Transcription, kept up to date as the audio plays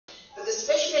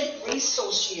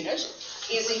resource unit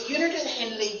is a unit at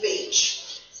Henley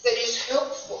Beach that is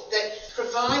helpful, that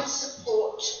provides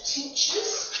support to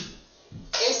teachers,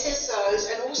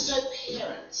 SSOs, and also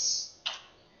parents.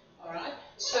 All right.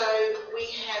 So we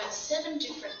have 7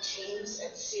 different teams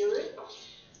at CERU,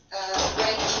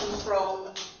 ranging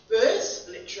from birth,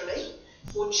 literally,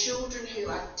 for children who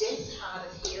are deaf, hard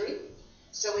of hearing.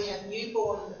 So we have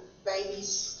newborn babies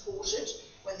supported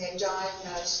when they're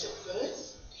diagnosed at birth.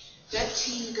 That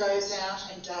team goes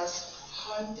out and does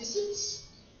home visits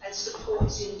and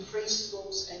supports in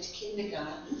preschools and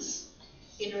kindergartens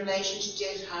in relation to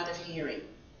deaf, hard of hearing.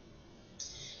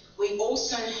 We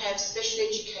also have special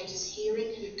educators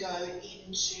hearing who go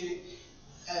into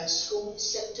school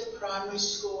sector, primary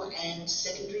school and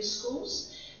secondary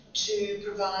schools, to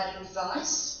provide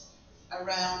advice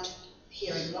around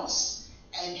hearing loss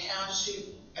and how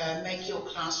to make your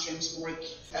classrooms more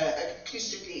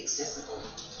acoustically accessible.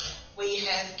 We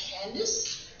have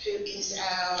Candice, who is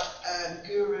our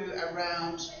guru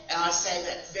around, and I say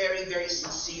that very, very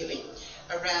sincerely,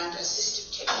 around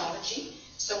assistive technology.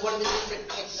 So what are the different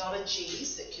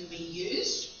technologies that can be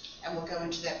used? And we'll go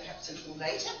into that perhaps a little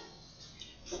later.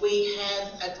 We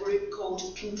have a group called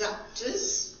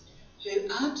conductors, who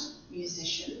aren't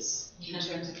musicians in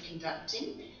terms of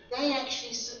conducting. They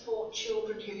actually support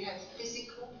children who have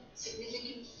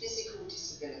significant physical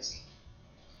disability.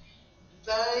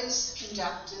 Those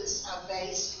conductors are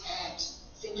based at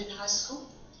Findon High School,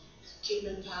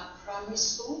 Kidman Park Primary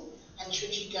School, and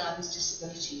Trinity Gardens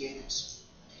Disability Unit.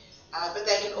 But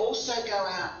they can also go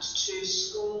out to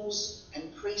schools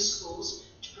and preschools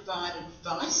to provide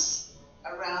advice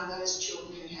around those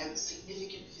children who have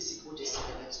significant physical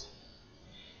disability.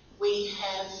 We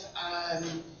have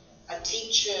a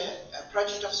teacher, a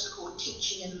project officer called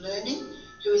Teaching and Learning,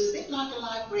 who is a bit like a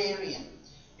librarian,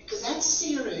 because at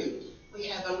CERU we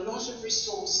have a lot of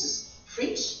resources,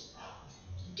 print,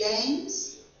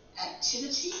 games,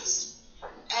 activities,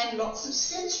 and lots of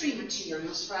sensory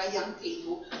materials for our young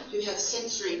people who have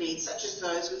sensory needs, such as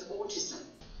those with autism.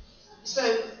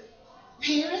 So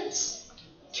parents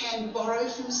can borrow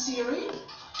from CERU.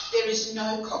 There is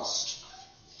no cost.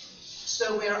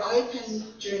 So we're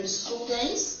open during school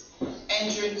days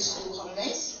and during the school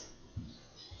holidays.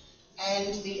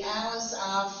 And the hours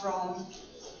are from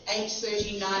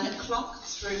 8:30, 9 o'clock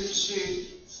through to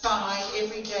 5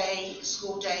 every day,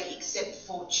 school day, except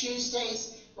for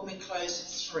Tuesdays when we close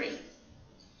at 3.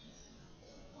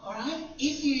 All right.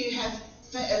 If you have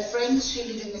friends who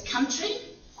live in the country,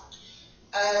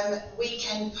 we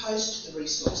can post the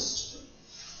resources to them.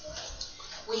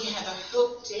 We have a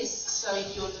help desk, so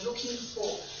if you're looking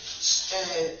for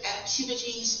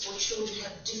activities for children who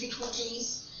have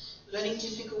difficulties, learning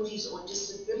difficulties or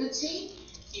disability,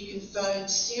 you can phone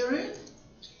CERU,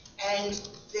 and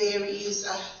there is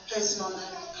a person on the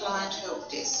client help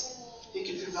desk who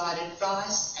can provide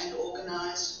advice and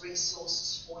organise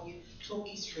resources for you, talk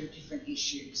you through different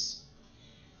issues.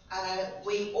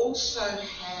 We also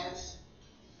have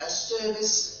a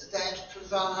service that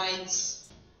provides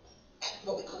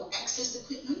what we call access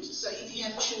equipment. So if you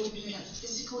have children who have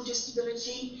physical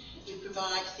disability, we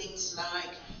provide things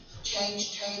like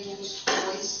change tables,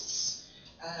 hoists,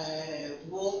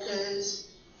 walkers,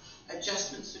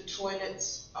 adjustments for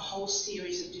toilets, a whole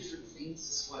series of different things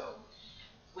as well.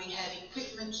 We have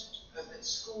equipment that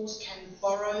schools can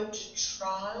borrow to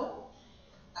trial,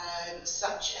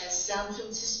 such as sound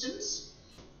field systems.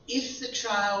 If the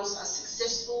trials are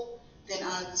successful, then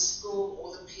either the school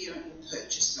or the parent will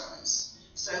purchase those.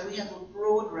 So we have a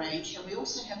broad range, and we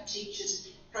also have teachers,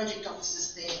 project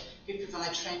officers there who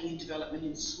provide training and development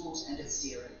in schools and at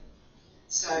CERU.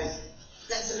 So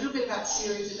that's a little bit about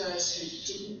CERU for those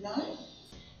who didn't know.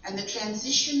 And the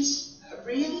transitions are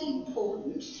really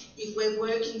important if we're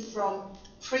working from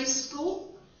preschool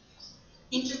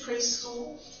into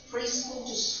preschool, preschool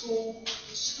to school,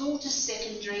 school to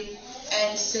secondary,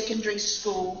 and secondary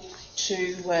school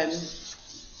to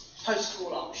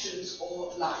post-school options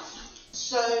or life.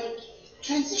 So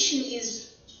transition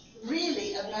is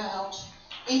really about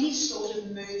any sort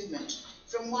of movement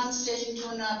from one setting to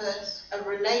another, a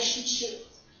relationship,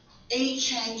 any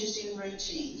changes in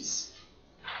routines.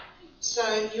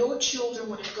 So your children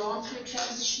would have gone through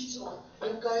transitions, or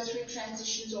will go through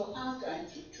transitions, or are going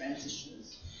through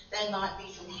transitions. They might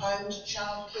be from home to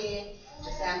childcare,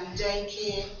 to family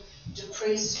daycare, to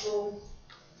preschool,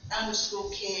 out of school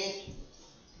care,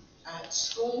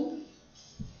 school,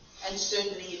 and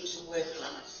certainly into work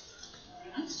life.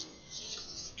 Right?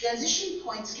 Transition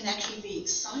points can actually be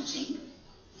exciting.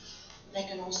 They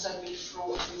can also be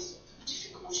fraught with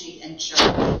difficulty and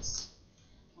challenges.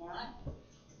 All right?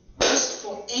 Just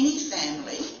for any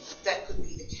family that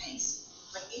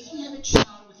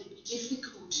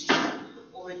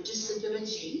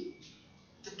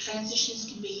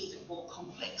transitions can be even more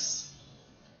complex.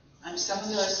 Some of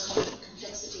those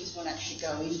complexities we'll actually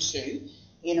go into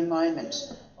in a moment,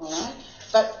 all right?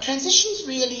 But transition's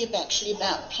really actually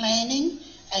about planning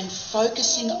and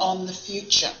focusing on the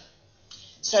future.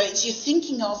 So it's you're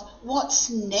thinking of what's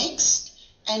next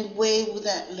and where will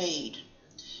that lead.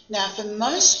 Now, for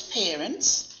most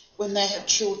parents, when they have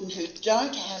children who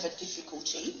don't have a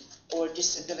difficulty or a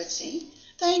disability,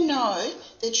 they know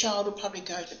their child will probably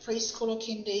go to preschool or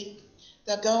kindy,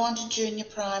 they'll go on to junior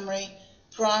primary,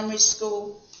 primary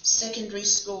school, secondary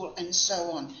school, and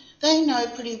so on. They know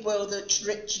pretty well the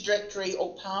trajectory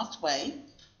or pathway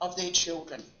of their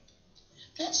children.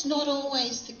 That's not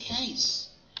always the case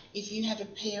if you have a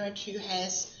parent who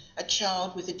has a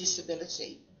child with a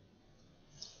disability.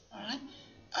 All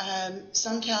right?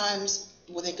 Sometimes,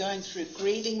 they're going through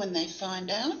grieving when they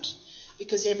find out,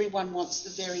 because everyone wants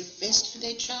the very best for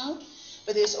their child.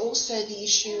 But there's also the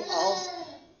issue of,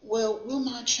 well, will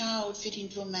my child fit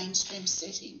into a mainstream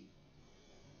setting?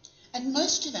 And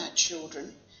most of our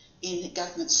children in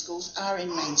government schools are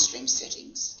in mainstream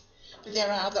settings. But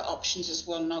there are other options as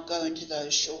well, and I'll go into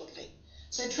those shortly.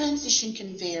 So transition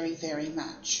can vary very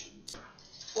much.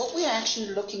 What we're actually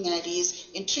looking at is,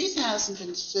 in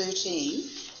 2013,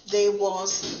 there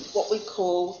was what we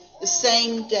call the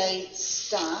same-day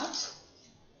start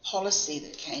policy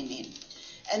that came in.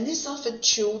 And this offered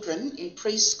children in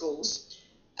preschools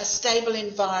a stable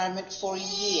environment for a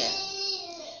year,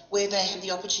 where they had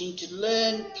the opportunity to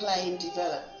learn, play and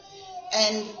develop.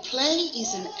 And play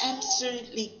is an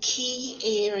absolutely key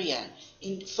area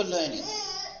for learning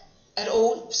at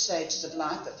all stages of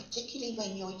life, but particularly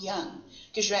when you're young,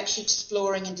 because you're actually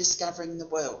exploring and discovering the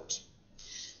world.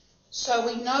 So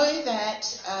we know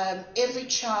that every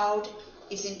child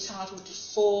is entitled to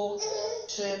 4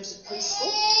 terms of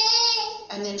preschool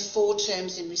and then 4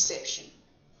 terms in reception.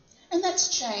 And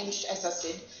that's changed, as I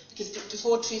said, because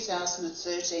before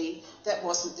 2013, that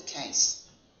wasn't the case.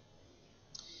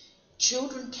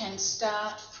 Children can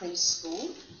start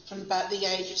preschool from about the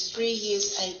age of 3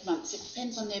 years, 8 months. It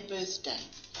depends on their birthday.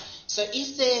 So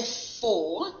if they're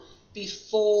 4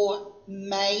 before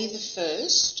May the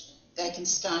 1st, they can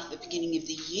start at the beginning of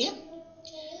the year.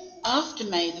 After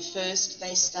May the 1st,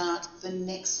 they start the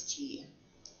next year.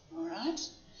 All right?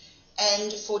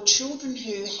 And for children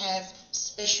who have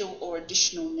special or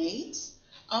additional needs,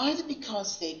 either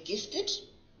because they're gifted,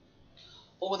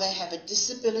 or they have a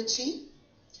disability,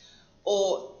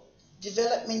 or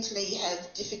developmentally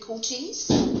have difficulties,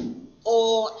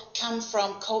 or come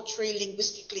from culturally,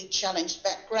 linguistically challenged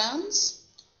backgrounds,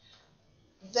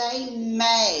 they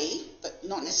may, but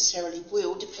not necessarily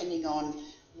will, depending on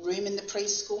room in the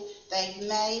preschool, they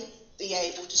may be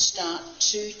able to start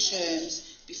 2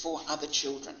 terms before other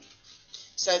children.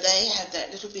 So they have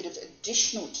that little bit of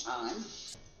additional time.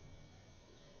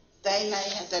 They may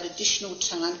have that additional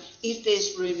time if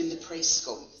there's room in the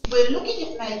preschool. We're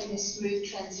looking at making a smooth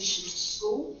transition to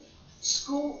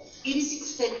school. It is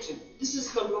expected. This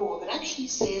is the law that actually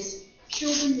says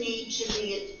children need to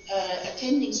be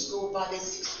attending school by their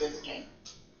 6th birthday.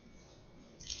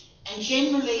 And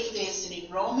generally there's an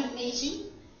enrolment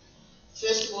meeting.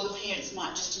 First of all, the parents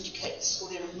might just indicate the school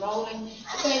they're enrolling.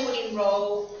 They would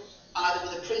enrol either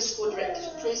with a preschool director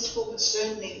for preschool, but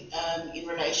certainly in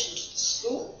relation to the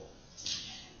school.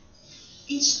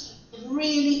 It's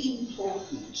really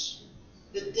important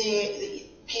that the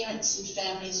parents and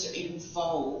families are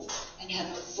involved and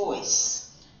have a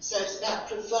voice. So it's about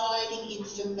providing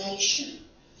information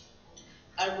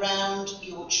around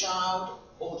your child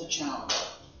or the child.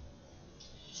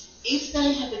 If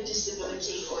they have a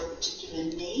disability or a particular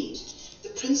need, the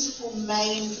principal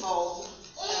may involve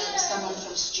someone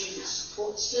from Student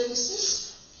Support Services.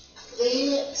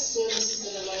 Their services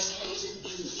that are located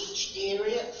in each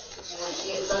area,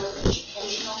 their local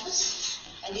education office,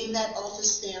 and in that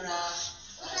office there are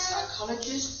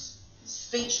psychologists,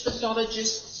 speech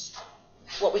pathologists,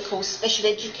 what we call special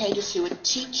educators who are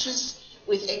teachers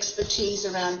with expertise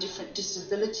around different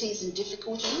disabilities and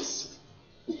difficulties.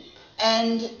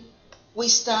 And we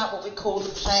start what we call the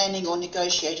planning or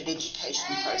negotiated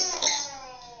education process.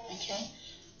 Okay?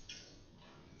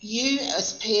 You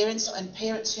as parents and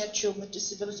parents who have children with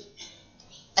disability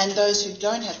and those who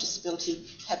don't have disability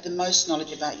have the most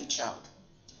knowledge about your child.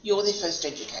 You're their first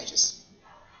educators.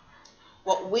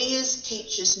 What we as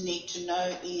teachers need to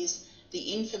know is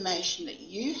the information that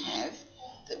you have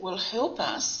that will help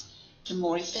us to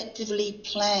more effectively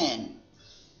plan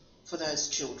for those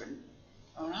children.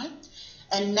 All right?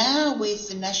 And now with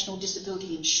the National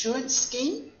Disability Insurance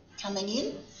Scheme coming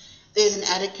in, there's an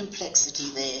added complexity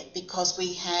there because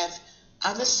we have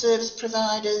other service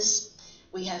providers,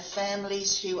 We have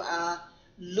families who are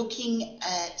looking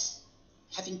at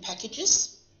having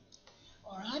packages,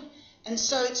 all right? And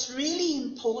so it's really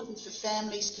important for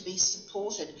families to be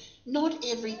supported. Not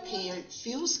every parent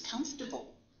feels comfortable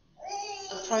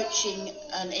approaching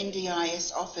an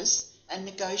NDIS office and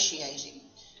negotiating.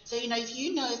 So, if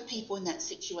you know of people in that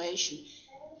situation,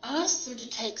 ask them to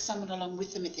take someone along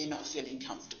with them if they're not feeling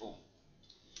comfortable,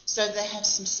 so they have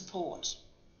some support.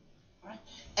 Right?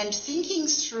 And thinking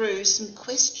through some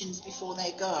questions before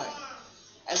they go,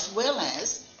 as well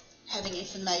as having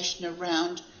information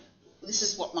around, this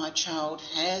is what my child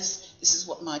has, this is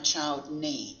what my child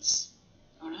needs.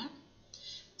 All right?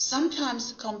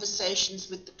 Sometimes the conversations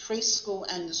with the preschool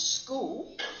and the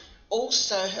school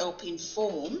also help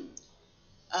inform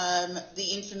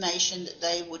the information that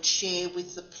they would share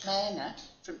with the planner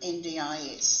from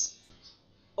NDIS.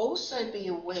 Also be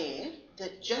aware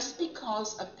that just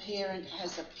because a parent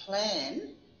has a plan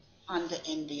under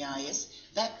NDIS,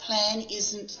 that plan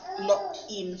isn't locked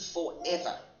in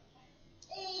forever.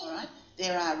 All right?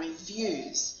 There are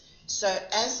reviews. So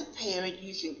as a parent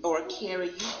or a carer,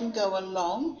 you can go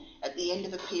along at the end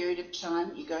of a period of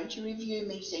time, you go into a review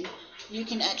meeting, you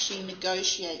can actually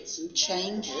negotiate some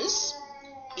changes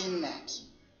in that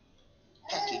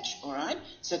package, all right?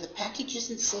 So the package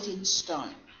isn't set in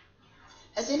stone.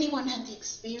 Has anyone had the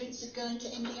experience of going to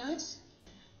NDIS?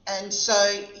 And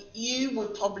so you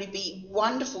would probably be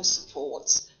wonderful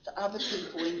supports for other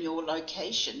people in your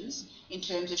locations in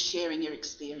terms of sharing your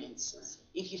experiences,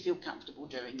 if you feel comfortable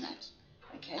doing that,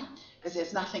 okay? Because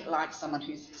there's nothing like someone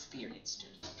who's experienced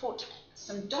it. Put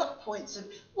some dot points of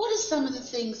what are some of the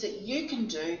things that you can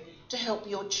do to help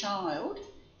your child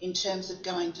in terms of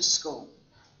going to school.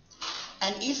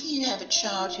 And if you have a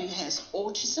child who has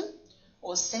autism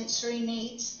or sensory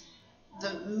needs,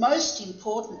 the most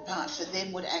important part for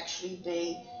them would actually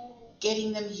be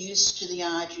getting them used to the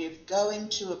idea of going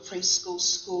to a preschool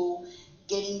school,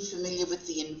 getting familiar with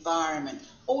the environment.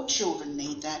 All children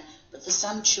need that, but for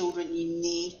some children you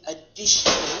need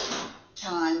additional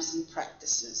times and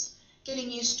practices.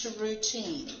 Getting used to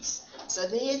routines. So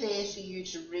they're there for you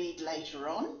to read later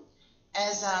on,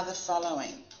 as are the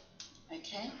following,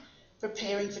 okay?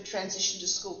 Preparing for transition to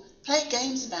school. Play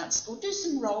games about school, do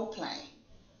some role play,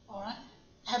 all right?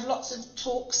 Have lots of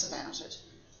talks about it.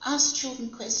 Ask children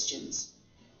questions.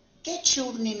 Get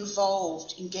children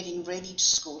involved in getting ready to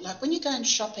school, like when you're going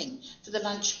shopping for the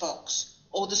lunchbox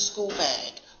or the school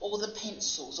bag or the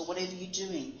pencils or whatever you're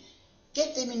doing.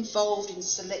 Get them involved in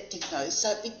selecting those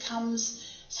so it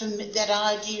becomes, that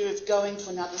idea of going to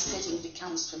another setting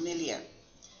becomes familiar.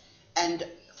 And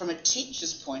from a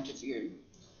teacher's point of view,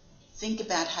 think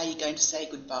about how you're going to say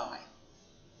goodbye.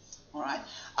 All right?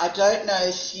 I don't know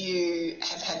if you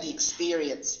have had the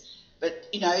experience, but,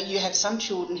 you have some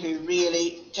children who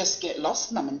really just get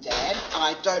lost, mum and dad.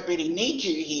 I don't really need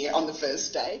you here on the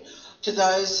first day. To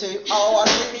those who,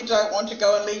 I really don't want to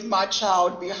go and leave my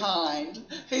child behind.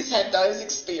 Who's had those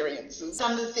experiences?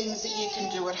 Some of the things that you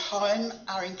can do at home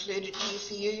are included here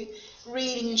for you.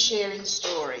 Reading and sharing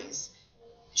stories.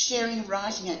 Sharing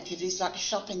writing activities like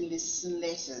shopping lists and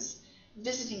letters.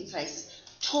 Visiting places.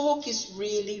 Talk is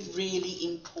really,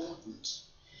 really important.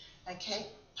 Okay?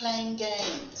 Playing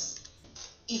games.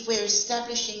 If we're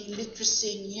establishing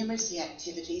literacy and numeracy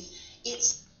activities,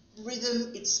 it's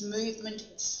rhythm, it's movement,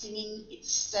 it's singing,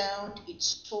 it's sound,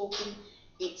 it's talking,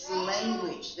 it's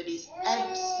language that is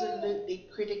absolutely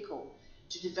critical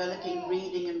to developing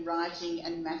reading and writing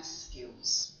and math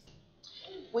skills.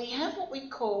 We have what we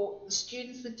call the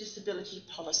Students with Disability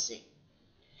Policy,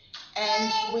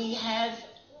 and we have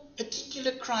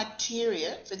particular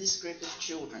criteria for this group of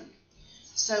children.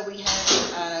 So we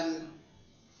have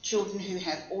children who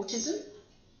have autism,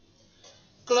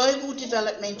 global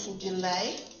developmental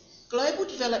delay. Global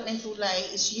developmental delay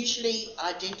is usually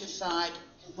identified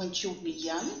when children are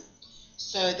young,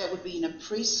 so that would be in a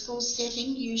preschool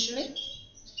setting usually,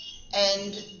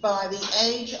 and by the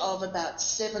age of about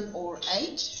 7 or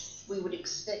 8 we would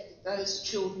expect that those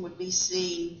children would be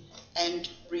seen and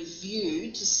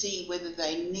reviewed to see whether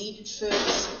they needed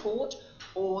further support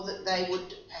or that they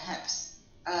would perhaps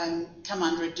come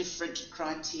under a different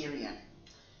criteria.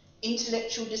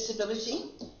 Intellectual disability,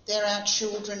 there are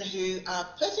children who are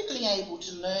perfectly able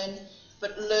to learn,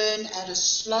 but learn at a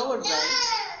slower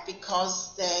rate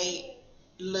because they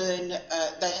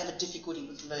have a difficulty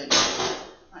with learning.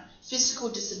 Right. Physical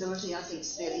disability, I think,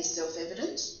 is fairly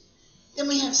self-evident. Then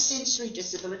we have sensory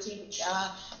disability, which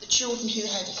are the children who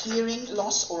have hearing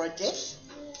loss or are deaf,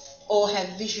 or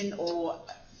have vision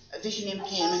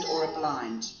impairment or are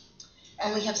blind.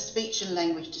 And we have speech and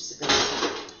language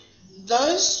disability.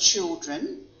 Those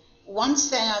children Once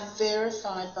they are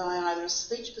verified by either a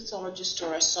speech pathologist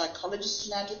or a psychologist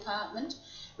in our department,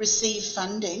 receive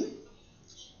funding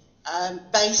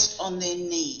based on their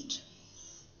need.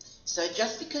 So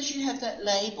just because you have that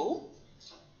label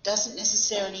doesn't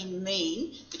necessarily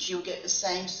mean that you'll get the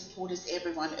same support as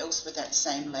everyone else with that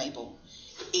same label.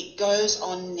 It goes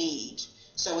on need.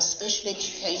 So a special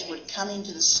educator would come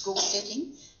into the school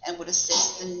setting and would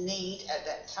assess the need at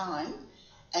that time,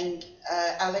 and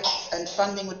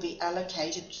funding would be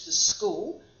allocated to the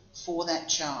school for that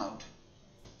child.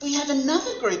 We have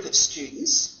another group of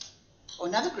students, or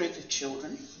another group of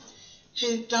children,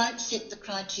 who don't fit the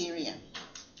criteria,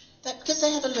 because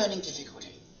they have a learning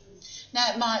difficulty.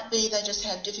 Now it might be they just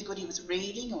have difficulty with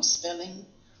reading or spelling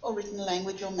or written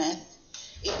language or math.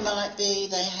 It might be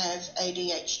they have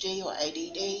ADHD or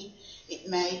ADD. It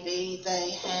may be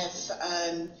they have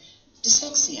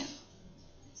dyslexia.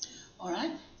 All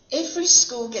right. Every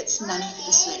school gets money for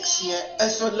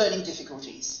dyslexia, for learning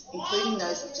difficulties, including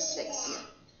those with dyslexia.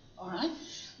 All right.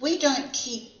 We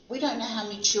don't know how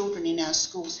many children in our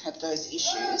schools have those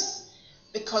issues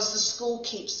because the school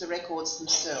keeps the records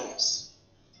themselves.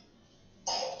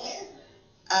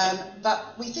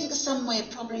 But we think somewhere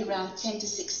probably around 10 to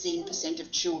 16%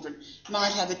 of children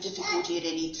might have a difficulty at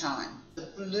any time. The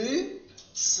blue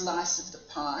slice of the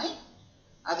pie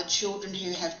are the children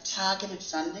who have targeted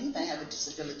funding. They have a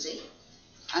disability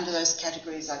under those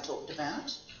categories I talked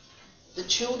about. The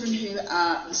children who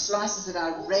are, the slices that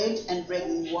are red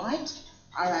and white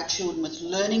are our children with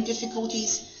learning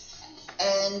difficulties,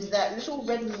 and that little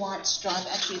red and white stripe,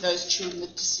 actually those children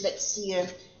with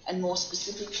dyslexia and more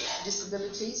specific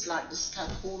disabilities like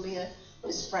dyscalculia,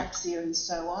 dyspraxia and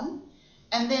so on.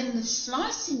 And then the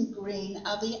slice in green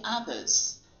are the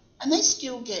others, and they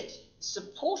still get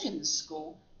support in the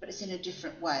school, but it's in a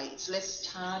different way. It's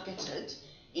less targeted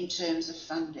in terms of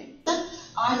funding.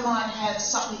 I might have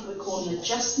something we call an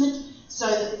adjustment, so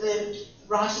that the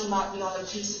writing might be on a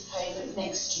piece of paper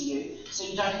next to you, so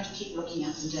you don't have to keep looking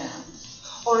up and down.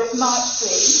 Or it might be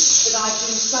that I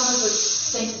do some of the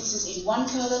sentences in one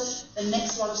colour, the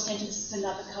next lot of sentences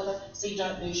another colour, so you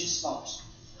don't lose your spot.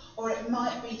 Or it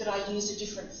might be that I use a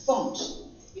different font.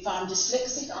 If I'm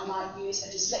dyslexic, I might use a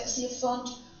dyslexia font,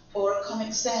 or a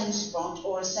Comic Sans font,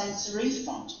 or a sans serif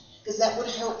font, because that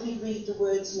would help me read the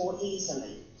words more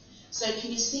easily. So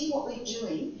can you see what we're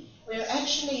doing? We're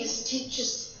actually, as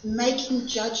teachers, making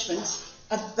judgments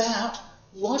about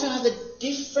what are the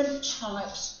different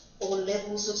types or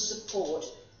levels of support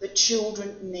that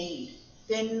children need.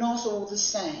 They're not all the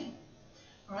same.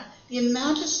 All right? The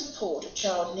amount of support a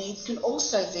child needs can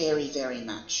also vary very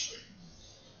much.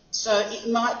 So it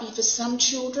might be for some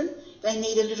children, they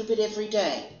need a little bit every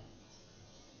day.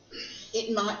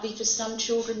 It might be for some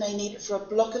children, they need it for a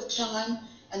block of time,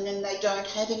 and then they don't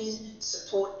have any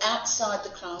support outside the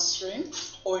classroom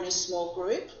or in a small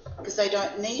group because they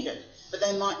don't need it, but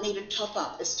they might need a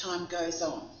top-up as time goes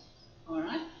on. All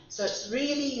right? So it's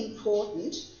really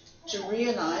important to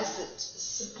realise that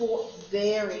support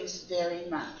varies very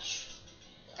much.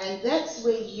 And that's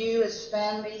where you as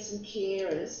families and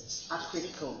carers are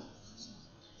critical.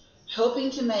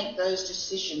 Helping to make those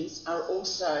decisions are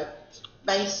also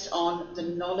based on the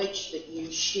knowledge that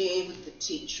you share with the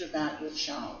teacher about your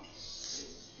child.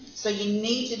 So you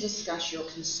need to discuss your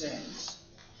concerns.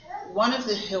 One of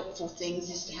the helpful things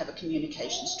is to have a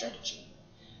communication strategy.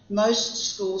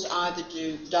 Most schools either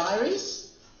do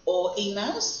diaries or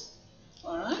emails,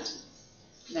 all right?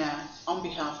 Now, on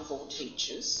behalf of all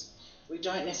teachers, we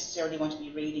don't necessarily want to be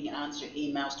reading and answering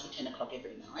emails till 10 o'clock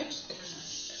every night.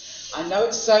 I know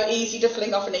it's so easy to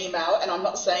fling off an email, and I'm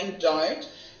not saying don't,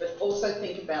 but also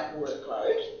think about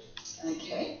workload,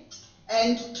 okay?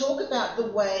 And talk about the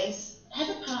ways, have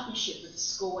a partnership with the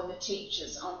school and the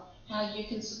teachers on how you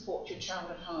can support your child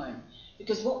at home.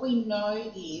 Because what we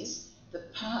know is the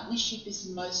partnership is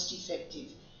most effective.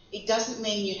 It doesn't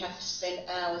mean you have to spend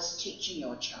hours teaching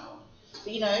your child.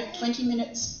 But, 20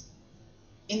 minutes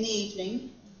in the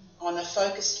evening on a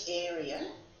focused area,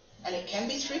 and it can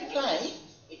be through play.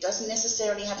 It doesn't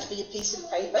necessarily have to be a piece of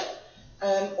paper,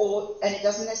 and it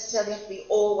doesn't necessarily have to be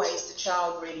always the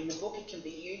child reading the book. It can be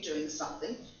you doing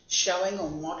something, showing or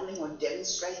modelling or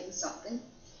demonstrating something.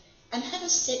 And have a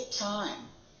set time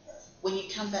when you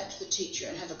come back to the teacher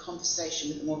and have a conversation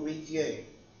with them or review.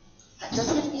 It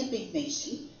doesn't have to be a big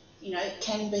meeting. It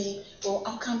can be, well,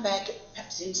 I'll come back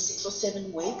perhaps in 6 or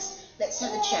 7 weeks. Let's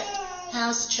have a chat.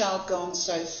 How's the child gone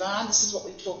so far? This is what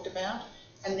we talked about.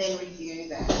 And then review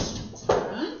that. All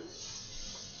right?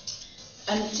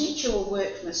 And the teacher will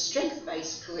work from a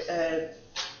strength-based,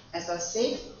 as I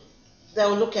said.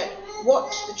 They'll look at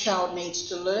what the child needs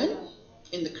to learn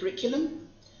in the curriculum,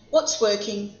 What's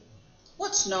working,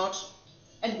 what's not,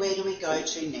 and where do we go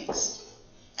to next?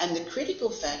 And the critical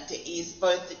factor is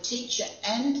both the teacher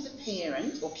and the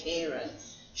parent or carer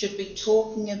should be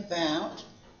talking about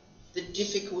the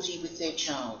difficulty with their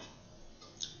child,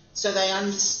 so they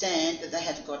understand that they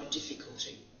have got a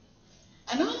difficulty.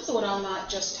 And I thought I might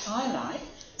just highlight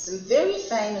some very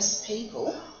famous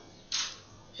people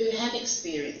who have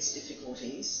experienced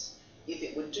difficulties, if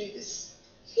it would do this.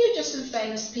 Here are just some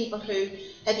famous people who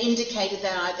have indicated they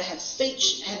either have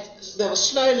they were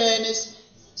slow learners,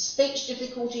 speech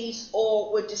difficulties,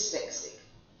 or were dyslexic.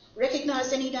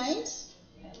 Recognise any names?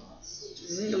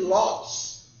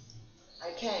 Lots.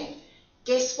 Okay.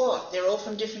 Guess what? They're all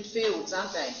from different fields,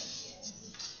 aren't they?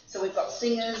 So we've got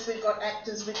singers, we've got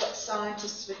actors, we've got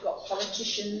scientists, we've got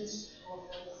politicians,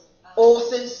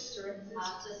 authors,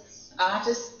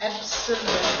 artists,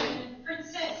 absolutely.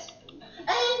 Princess.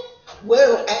 And,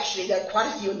 well, actually, there are quite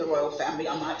a few in the royal family,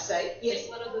 I might say. Yes.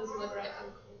 One of them's my great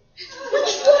uncle.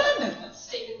 Which one?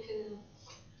 Stephen Cannell.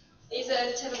 He's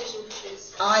a television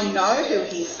producer. I know who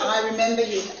he is. I remember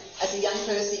him as a young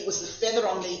person. He was the feather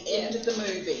on the end of the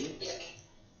movie. Yeah.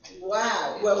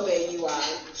 Wow. Well, there you are.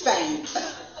 Fame.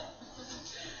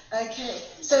 Okay.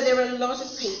 So there are a lot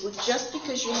of people, just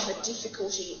because you have a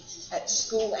difficulty at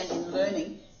school and in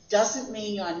learning, doesn't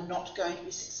mean you are not going to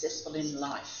be successful in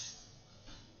life.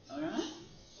 All right?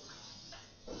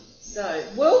 So,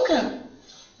 welcome.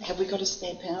 Have we got a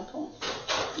spare PowerPoint?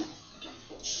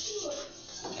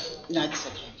 No, that's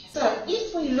okay. So,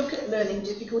 if we look at learning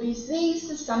difficulties, these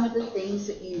are some of the things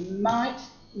that you might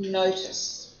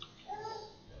notice.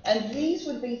 And these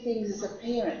would be things as a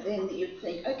parent then that you'd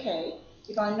think, okay,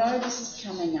 if I know this is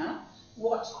coming up,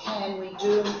 what can we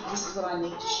do? And this is what I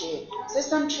need to share. So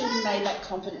some children may lack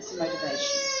confidence and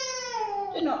motivation.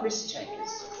 They're not risk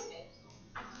takers.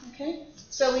 Okay?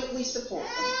 So we support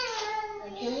them.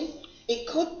 Okay? It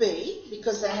could be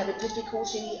because they have a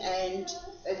difficulty and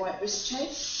they won't risk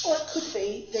take, or it could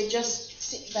be they just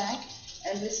sit back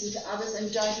and listen to others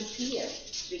and don't appear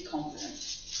to be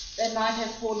confident. They might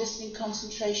have poor listening,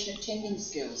 concentration, attending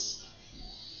skills.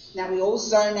 Now, we all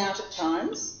zone out at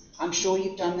times. I'm sure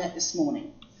you've done that this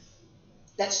morning.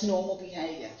 That's normal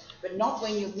behaviour, but not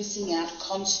when you're missing out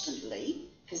constantly,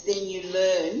 because then you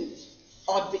learn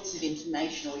odd bits of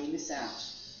information or you miss out.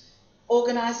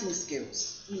 Organising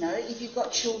skills. You know, if you've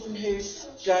got children who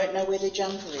don't know where their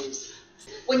jumper is.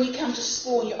 When you come to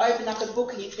school and you open up a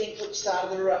book and you think which side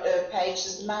of the page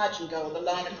does the margin go, or the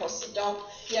line across the dog,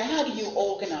 you know, how do you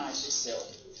organise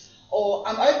yourself? Or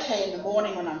I'm okay in the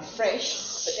morning when I'm fresh,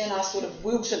 but then I sort of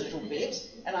wilt a little bit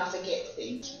and I forget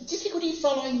things. Difficulty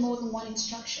following more than one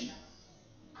instruction.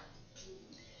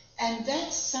 And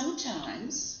that's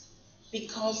sometimes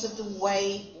because of the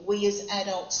way we as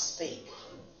adults speak.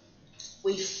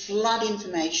 We flood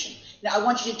information. Now, I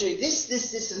want you to do this,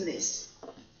 this, this, and this.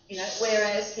 You know,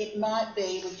 whereas it might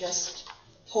be we just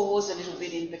pause a little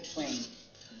bit in between.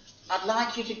 I'd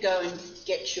like you to go and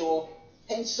get your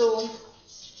pencil,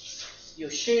 your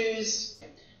shoes.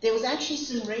 There was actually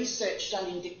some research done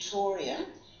in Victoria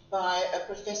by a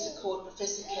professor called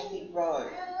Professor Cathy Rowe.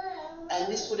 And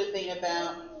this would have been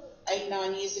about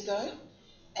 8-9 years ago.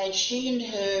 And she and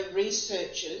her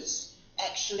researchers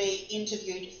actually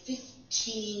interviewed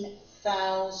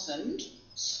 15,000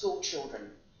 school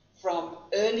children from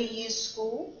early years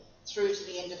school through to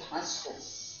the end of high school.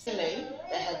 Really,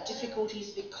 they had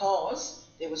difficulties because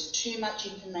there was too much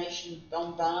information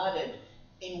bombarded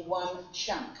in one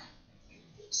chunk.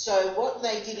 So what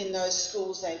they did in those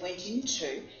schools they went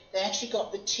into, they actually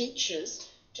got the teachers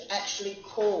to actually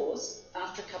pause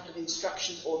after a couple of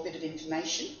instructions or a bit of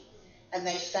information, and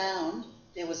they found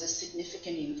there was a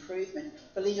significant improvement,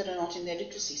 believe it or not, in their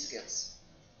literacy skills.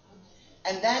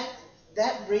 And that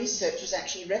research was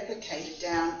actually replicated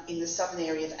down in the southern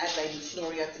area of Adelaide and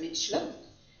Florio Peninsula,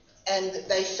 and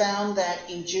they found that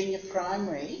in junior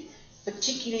primary,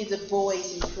 particularly the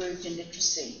boys improved in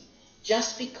literacy,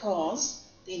 just because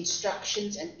the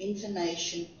instructions and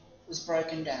information was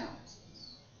broken down.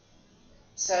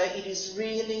 So it is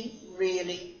really,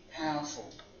 really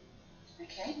powerful.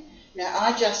 Okay? Now,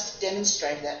 I just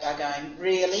demonstrated that by going,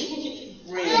 really,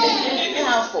 really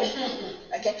powerful.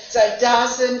 Okay? So it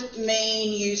doesn't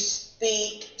mean you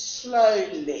speak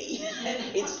slowly.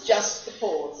 It's just the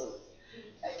pauses.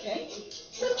 Okay?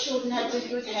 Some children have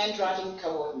difficulty with handwriting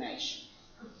coordination.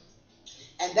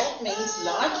 And that means,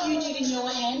 like you did in your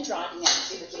handwriting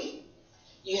activity,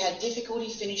 you had difficulty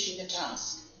finishing the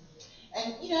task.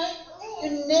 And, you know,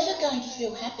 you're never going to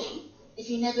feel happy if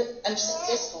you never, and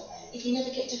successful, if you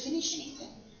never get to finish anything.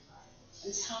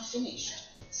 It's half finished.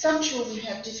 Some children who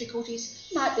have difficulties,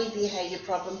 might be behaviour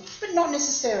problem, but not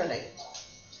necessarily.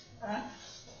 Right?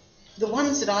 The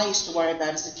ones that I used to worry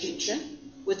about as a teacher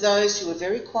were those who were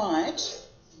very quiet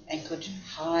and could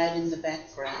hide in the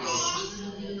background.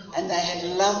 And they had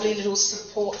lovely little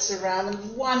supports around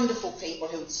them, wonderful people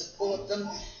who would support them,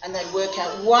 and they'd work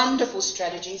out wonderful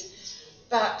strategies.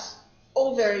 But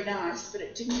all very nice, but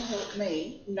it didn't help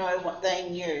me know what they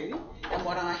knew and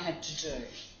what I had to do.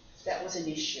 That was an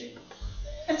issue.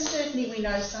 And certainly we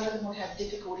know some of them will have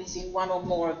difficulties in one or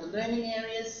more of the learning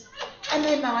areas, and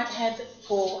they might have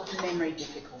poor memory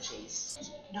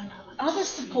difficulties. Other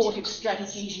supportive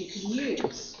strategies you can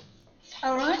use.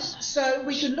 All right, so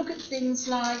we can look at things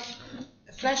like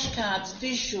flashcards,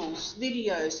 visuals,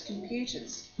 videos,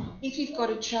 computers. If you've got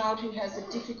a child who has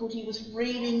a difficulty with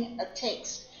reading a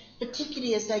text,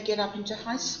 particularly as they get up into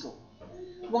high school,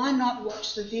 why not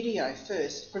watch the video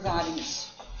first, providing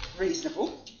it's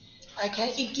reasonable? Okay,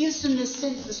 it gives them the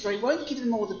sense of the story. It won't give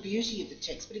them all the beauty of the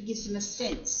text, but it gives them a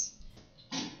sense.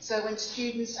 So when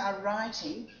students are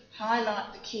writing,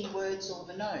 highlight the key words or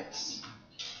the notes.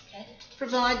 Okay?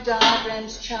 Provide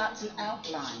diagrams, charts and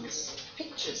outlines,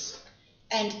 pictures.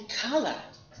 And colour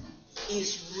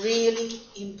is really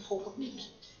important.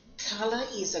 Colour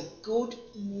is a good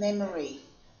memory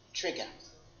trigger.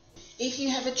 If you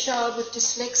have a child with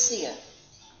dyslexia,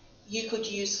 you could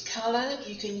use colour,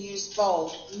 you can use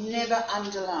bold, never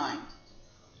underline.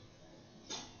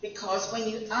 Because when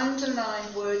you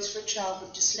underline words for a child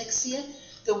with dyslexia,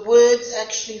 the words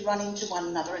actually run into one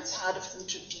another. It's harder for them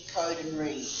to decode and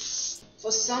read.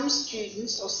 For some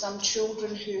students or some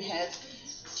children who have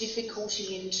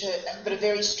difficulty but are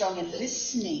very strong in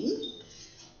listening,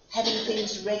 having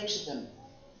things read to them,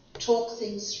 talk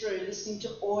things through, listening to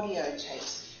audio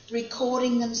tapes,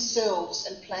 recording themselves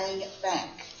and playing it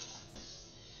back.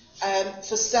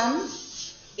 For some,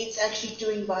 it's actually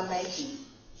doing by making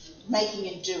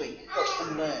and doing, help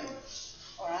them learn.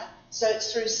 All right? So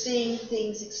it's through seeing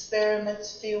things,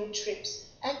 experiments, field trips,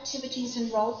 activities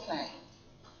and role play.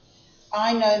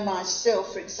 I know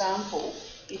myself, for example,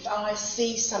 if I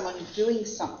see someone doing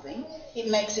something, it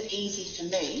makes it easy for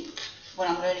me when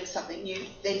I'm learning something new,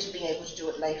 then to be able to do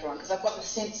it later on, because I've got the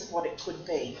sense of what it could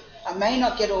be. I may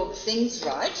not get all the things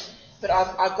right, but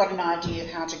I've got an idea of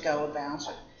how to go about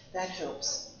it. That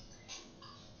helps.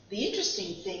 The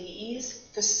interesting thing is,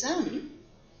 for some,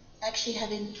 actually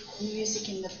having music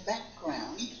in the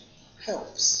background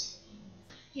helps.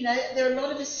 You know, there are a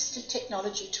lot of assistive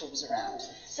technology tools around.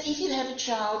 So if you have a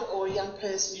child or a young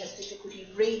person who has difficulty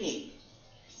reading,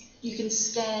 you can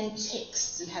scan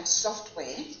texts and have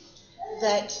software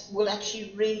that will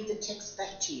actually read the text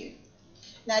back to you.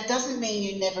 Now, it doesn't mean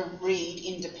you never read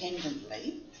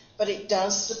independently, but it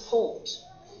does support.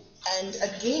 And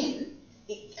again,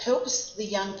 it helps the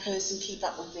young person keep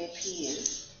up with their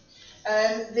peers.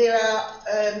 There are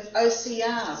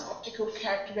OCRs, optical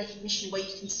character recognition, where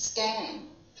you can scan.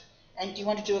 And do you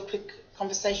want to do a quick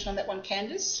conversation on that one,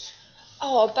 Candice?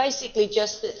 Oh, basically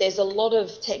just that there's a lot of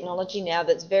technology now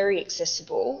that's very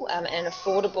accessible and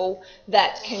affordable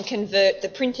that can convert the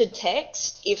printed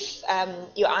text if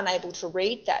you're unable to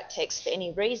read that text for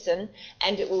any reason,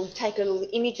 and it will take a little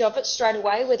image of it straight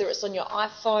away, whether it's on your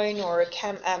iPhone or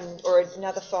or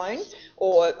another phone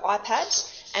or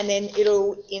iPad, and then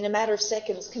it'll, in a matter of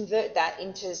seconds, convert that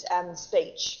into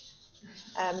speech.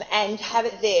 And have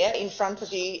it there in front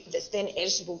of you that's then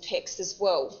editable text as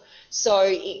well. So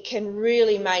it can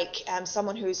really make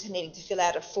someone who's needing to fill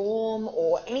out a form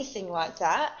or anything like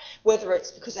that, whether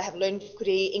it's because they have learning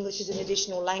difficulty, English as an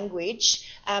additional language,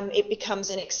 it becomes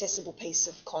an accessible piece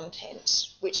of content,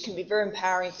 which can be very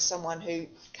empowering for someone who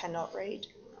cannot read.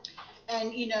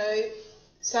 And, you know,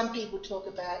 some people talk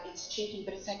about it's cheating,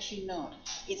 but it's actually not.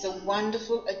 It's a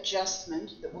wonderful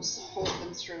adjustment that will support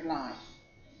them through life.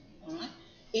 All right?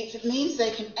 If it means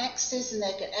they can access and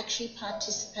they can actually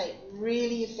participate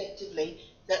really effectively,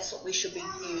 that's what we should be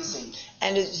using.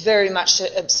 And it's very much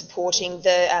supporting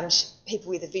the people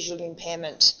with a visual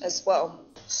impairment as well.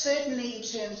 Certainly in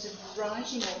terms of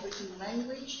writing or written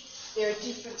language, there are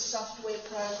different software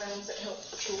programs that help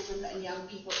children and young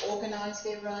people organise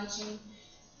their writing.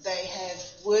 They have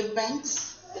word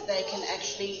banks that they can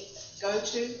actually go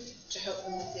to help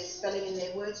them with their spelling and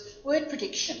their words. Word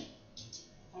prediction.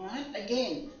 All right,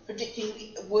 again,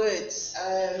 predicting words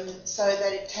so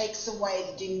that it takes away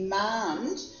the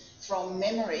demand from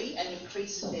memory and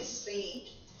increases their speed.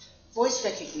 Voice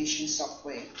recognition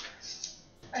software.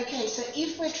 Okay, so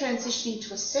if we're transitioning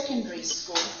to a secondary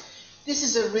school, this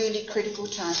is a really critical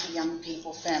time for young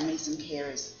people, families and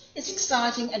carers. It's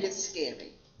exciting and it's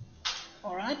scary.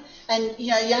 all right? And,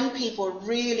 you know, young people are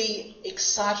really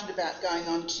excited about going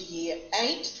on to year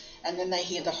 8, and then they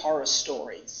hear the horror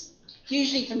stories,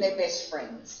 usually from their best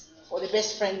friends or their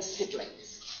best friend's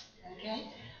siblings,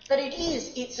 okay? But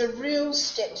it's a real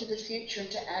step to the future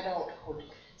into adulthood.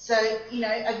 So, you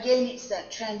know, again, it's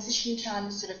that transition time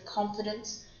of sort of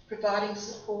confidence, providing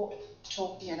support,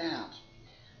 talking it out.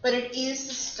 But it is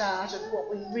the start of what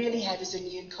we really have as a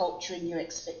new culture and new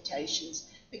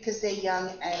expectations, because they're young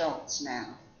adults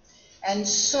now. And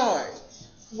so,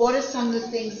 what are some of the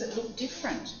things that look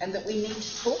different and that we need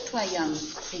to talk to our young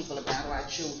people about, or our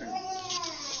children?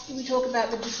 We talk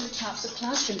about the different types of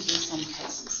classrooms in some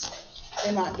cases.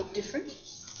 They might look different.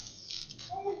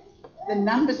 The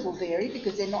numbers will vary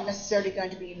because they're not necessarily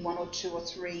going to be in 1 or 2 or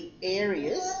 3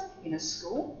 areas in a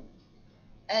school.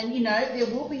 And, you know, there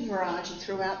will be variety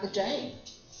throughout the day.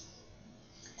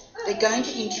 They're going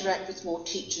to interact with more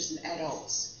teachers and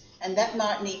adults. And that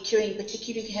might need cueing,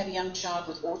 particularly if you have a young child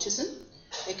with autism.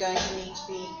 They're going to need to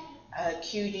be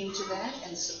cued into that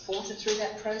and supported through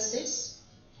that process.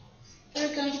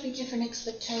 There are going to be different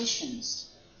expectations,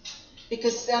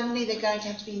 because suddenly they're going to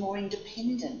have to be more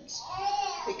independent.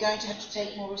 They're going to have to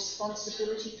take more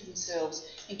responsibility for themselves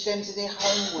in terms of their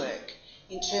homework,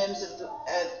 in terms of the,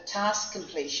 task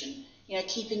completion, you know,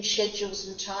 keeping schedules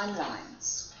and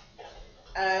timelines,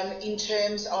 in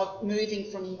terms of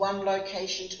moving from one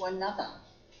location to another,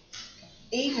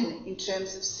 even in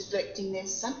terms of selecting their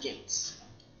subjects.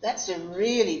 That's a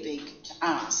really big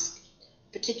ask,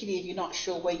 particularly if you're not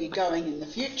sure where you're going in the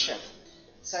future.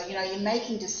 So, you know, you're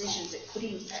making decisions that could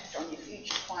impact on your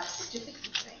future quite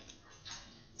significantly.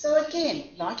 So again,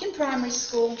 like in primary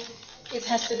school, it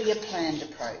has to be a planned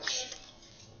approach.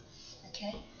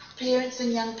 Okay? Parents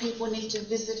and young people need to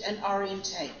visit and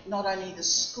orientate not only the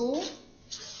school,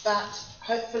 but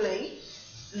hopefully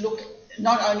look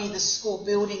not only the school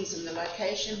buildings and the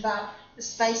location, but the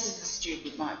spaces the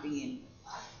student might be in.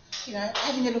 You know,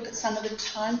 having a look at some of the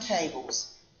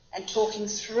timetables and talking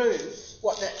through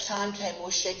what that timetable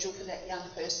or schedule for that young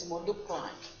person will look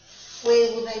like.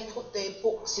 Where will they put their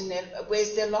books in their,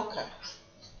 where's their locker?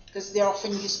 Because they're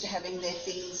often used to having their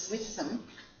things with them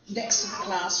next to the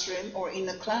classroom or in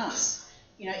the class.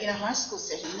 You know, in a high school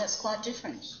setting, that's quite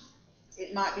different.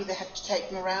 It might be they have to take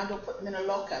them around or put them in a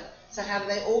locker. So how do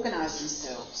they organise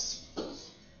themselves?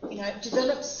 You know,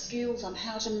 develop skills on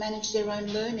how to manage their own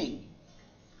learning.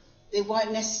 There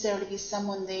won't necessarily be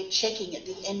someone there checking at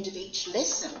the end of each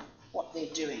lesson what they're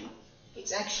doing.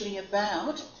 It's actually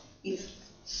about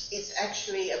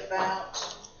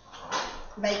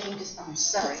making this. Oh,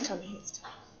 sorry. It's coming.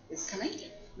 It's coming.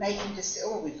 Making this.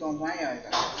 Oh, we've gone way over.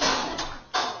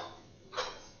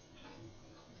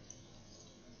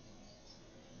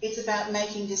 It's about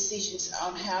making decisions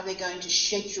on how they're going to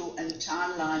schedule and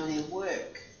timeline their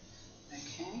work.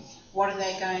 Okay. What are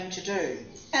they going to do?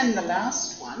 And the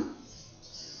last one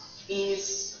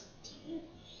is,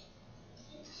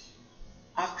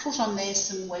 I've put on there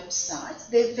some websites.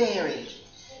 They're varied.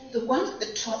 The one at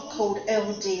the top called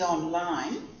LD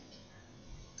Online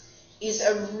is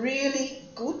a really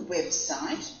good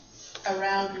website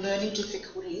around learning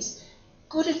difficulties.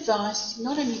 Good advice,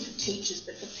 not only for teachers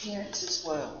but for parents as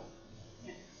well.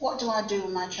 What do I do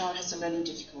when my child has a learning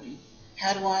difficulty?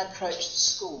 How do I approach the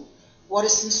school? What are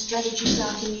some strategies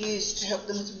I can use to help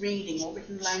them with reading or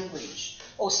written language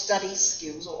or study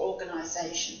skills or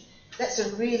organisation? That's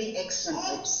a really excellent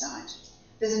website.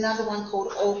 There's another one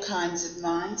called All Kinds of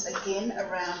Minds, again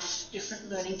around different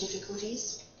learning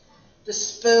difficulties. The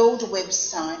Spelled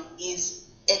website is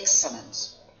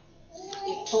excellent.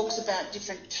 It talks about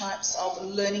different types of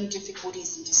learning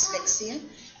difficulties and dyslexia,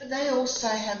 but they also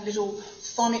have little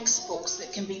phonics books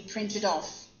that can be printed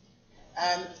off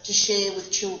to share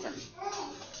with children,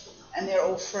 and they're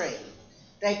all free.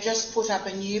 They've just put up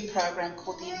a new program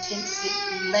called the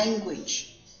Intensive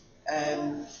Language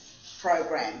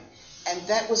Program, and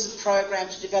that was a program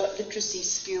to develop literacy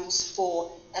skills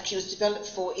for, actually it was developed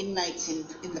for inmates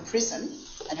in the prison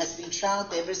and has been trialled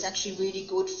there, but it's actually really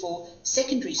good for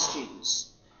secondary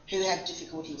students who have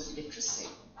difficulty with literacy.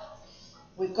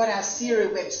 We've got our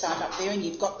CERO website up there, and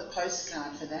you've got the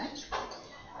postcard for that.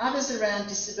 Others around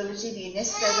disability, the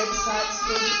UNESCO website's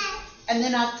good. And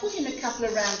then I've put in a couple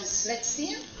around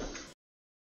dyslexia.